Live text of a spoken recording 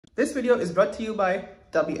This video is brought to you by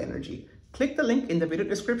W Energy. Click the link in the video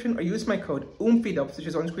description or use my code OOMFEEDUPS, which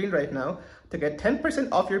is on screen right now, to get 10%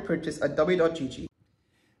 off your purchase at w.gg.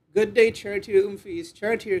 Good day, Chartier Oomfies.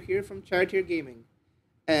 Chartier here from Chartier Gaming.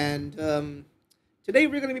 And today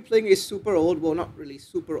we're going to be playing a super old, well, not really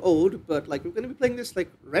super old, but like we're going to be playing this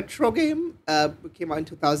like retro game. It came out in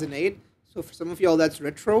 2008. So for some of y'all, that's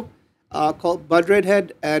retro. Called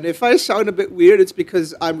Redhead. And if I sound a bit weird, it's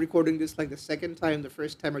because I'm recording this like the second time. The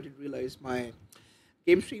first time I didn't realize my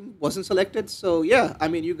game stream wasn't selected. So yeah, I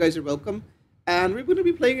mean, you guys are welcome. And we're going to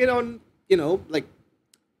be playing it on, you know, like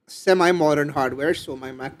semi-modern hardware. So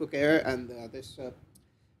my MacBook Air and this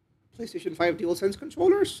PlayStation 5 DualSense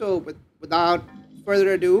controller. So without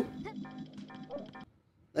further ado,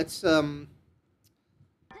 let's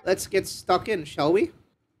get stuck in, shall we?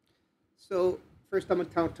 So first, I'm going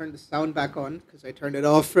to turn the sound back on, because I turned it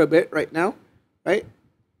off for a bit right now, right?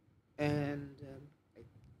 And I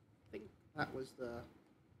think that was the...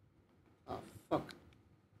 Oh, fuck.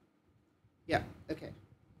 Yeah, okay.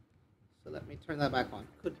 So let me turn that back on.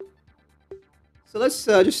 Good. So let's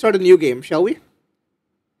just start a new game, shall we?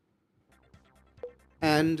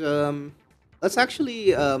 And let's actually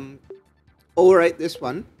overwrite this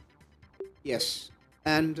one. Yes.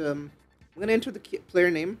 And I'm going to enter the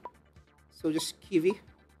player name. So just Kiwi,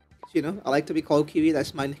 you know, I like to be called Kiwi.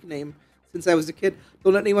 That's my nickname since I was a kid.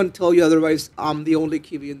 Don't let anyone tell you otherwise. I'm the only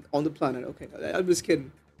Kiwi on the planet. Okay, I'm just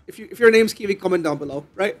kidding. If your name's Kiwi, comment down below,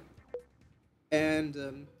 right?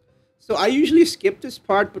 And so I usually skip this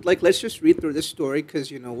part, but like let's just read through this story because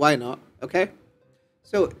you know why not? Okay.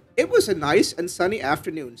 So it was a nice and sunny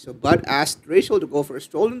afternoon. So Bud asked Rachel to go for a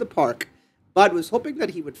stroll in the park. Bud was hoping that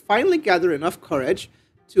he would finally gather enough courage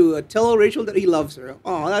to tell Rachel that he loves her.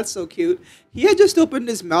 Oh, that's so cute. He had just opened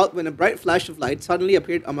his mouth when a bright flash of light suddenly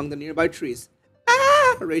appeared among the nearby trees.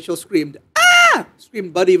 Ah! Rachel screamed. Ah!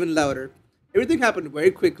 Screamed Bud even louder. Everything happened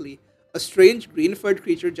very quickly. A strange green-furred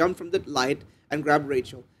creature jumped from the light and grabbed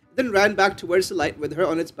Rachel. It then ran back towards the light with her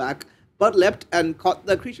on its back. Bud leapt and caught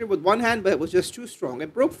the creature with one hand, but it was just too strong.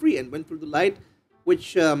 It broke free and went through the light,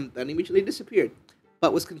 which then immediately disappeared.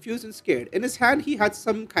 But was confused and scared. In his hand, he had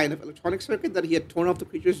some kind of electronic circuit that he had torn off the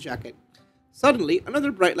creature's jacket. Suddenly,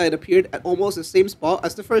 another bright light appeared at almost the same spot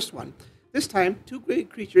as the first one. This time, two great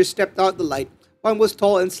creatures stepped out the light. One was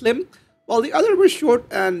tall and slim, while the other was short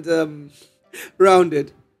and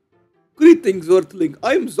rounded. "Greetings, Earthling.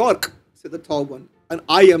 I am Zork," said the tall one. "And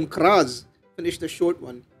I am Kraz," finished the short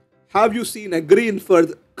one. "Have you seen a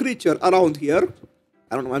green-furred creature around here?"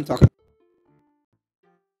 I don't know what I'm talking about.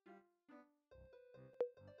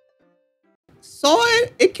 "Saw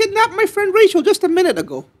it? It kidnapped my friend Rachel just a minute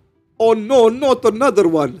ago." "Oh no, not another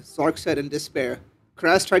one," Zork said in despair.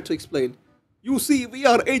 Kraz tried to explain. "You see, we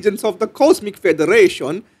are agents of the Cosmic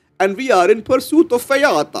Federation, and we are in pursuit of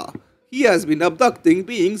Fayata. He has been abducting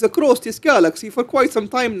beings across this galaxy for quite some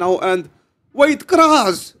time now, and..." "Wait,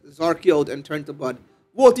 Kraz!" Zork yelled and turned to Bud.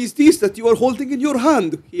 "What is this that you are holding in your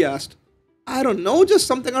hand?" he asked. "I don't know, just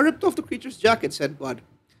something I ripped off the creature's jacket," said Bud.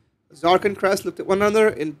 Zork and Kraz looked at one another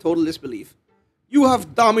in total disbelief. "You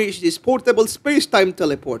have damaged this portable space-time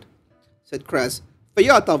teleport," said Kraz.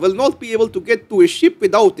 "Fayata will not be able to get to his ship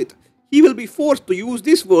without it. He will be forced to use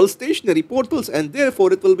this world's stationary portals, and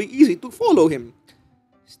therefore it will be easy to follow him."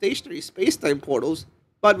 "Stationary space-time portals?"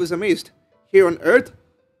 Bud was amazed. "Here on Earth?"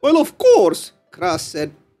 "Well, of course," Kraz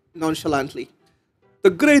said nonchalantly. "The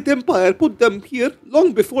Great Empire put them here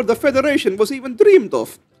long before the Federation was even dreamed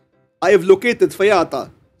of." "I have located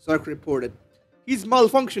Fayata," Zork reported. "His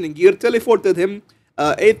malfunctioning gear teleported him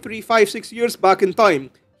 8356 years back in time.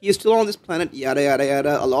 He is still on this planet, yada yada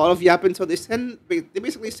yada." A lot of yapping, so they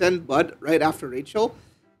basically send Bud right after Rachel.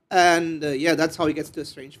 And yeah, that's how he gets to a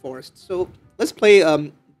strange forest. So let's play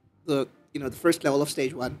the first level of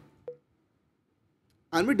stage 1.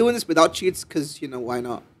 And we're doing this without cheats, because, you know, why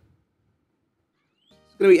not?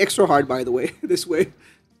 It's going to be extra hard, by the way, this way.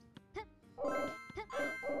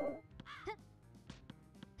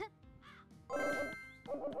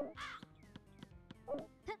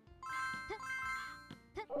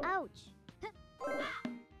 Ouch.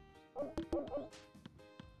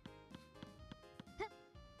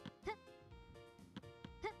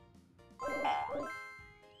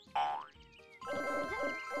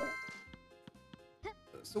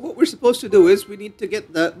 So what we're supposed to do is we need to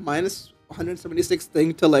get that minus 176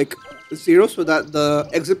 thing to like 0 so that the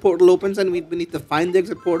exit portal opens, and we need to find the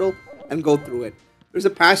exit portal and go through it. There's a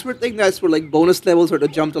password thing that's for like bonus levels or to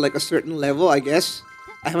jump to like a certain level, I guess.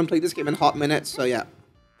 I haven't played this game in hot minutes, so yeah.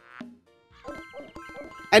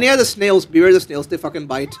 And yeah, the snails, beware the snails, they fucking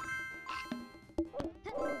bite.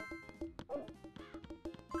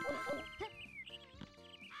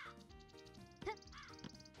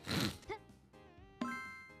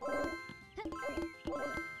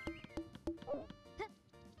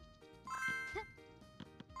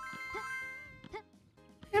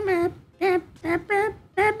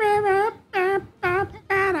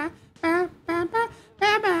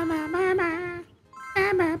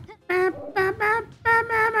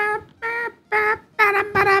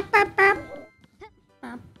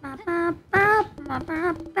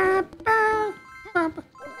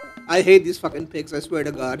 I hate these fucking pigs, I swear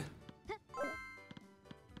to God.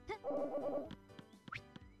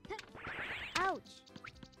 Ouch.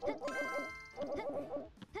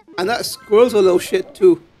 And that squirrel's a little shit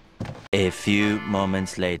too. A few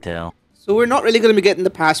moments later. So we're not really going to be getting the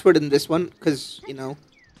password in this one, because, you know,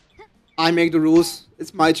 I make the rules.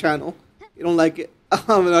 It's my channel. You don't like it,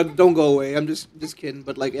 don't go away. I'm just kidding,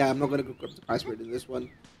 but like, yeah, I'm not going to go grab the password in this one.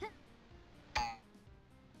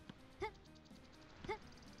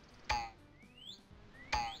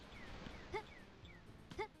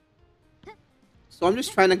 So I'm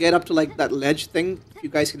just trying to get up to like that ledge thing, if you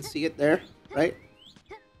guys can see it there, right?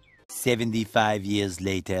 75 years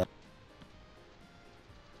later.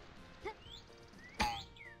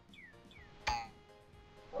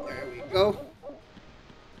 There we go.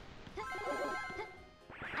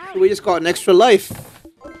 So we just got an extra life.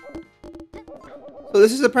 So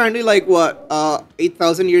this is apparently like what,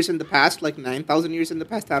 8,000 years in the past, like 9,000 years in the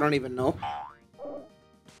past, I don't even know.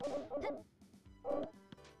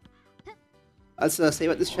 Let's save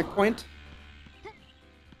at this checkpoint.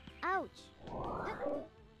 Ouch.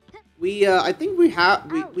 I think we have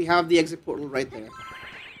the exit portal right there.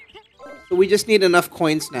 So we just need enough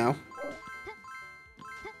coins now.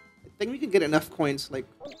 I think we can get enough coins, like,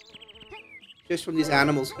 just from these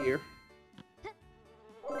animals here.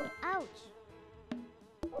 Ouch.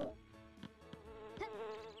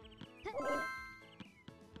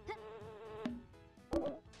 I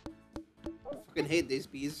fucking hate these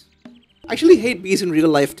bees. I actually hate bees in real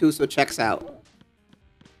life too, so it checks out.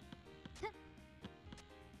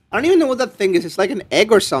 I don't even know what that thing is. It's like an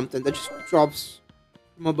egg or something that just drops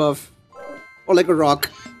from above. Or like a rock.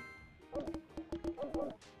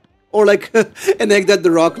 Or like an egg that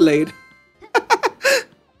the rock laid.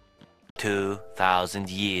 2,000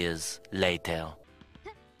 years later.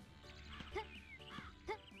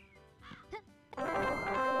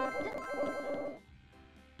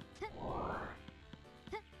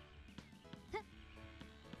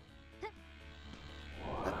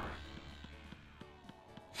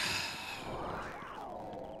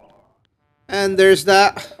 And there's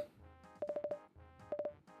that.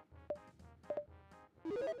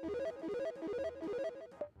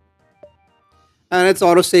 And it's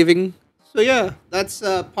auto-saving. So yeah, that's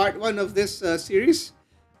part 1 of this series.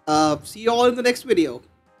 See you all in the next video.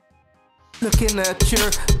 Looking at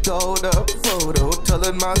your gold up photo,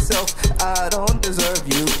 telling myself I don't deserve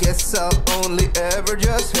you. Guess I'll only ever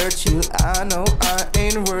just hurt you. I know I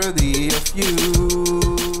ain't worthy of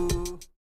you.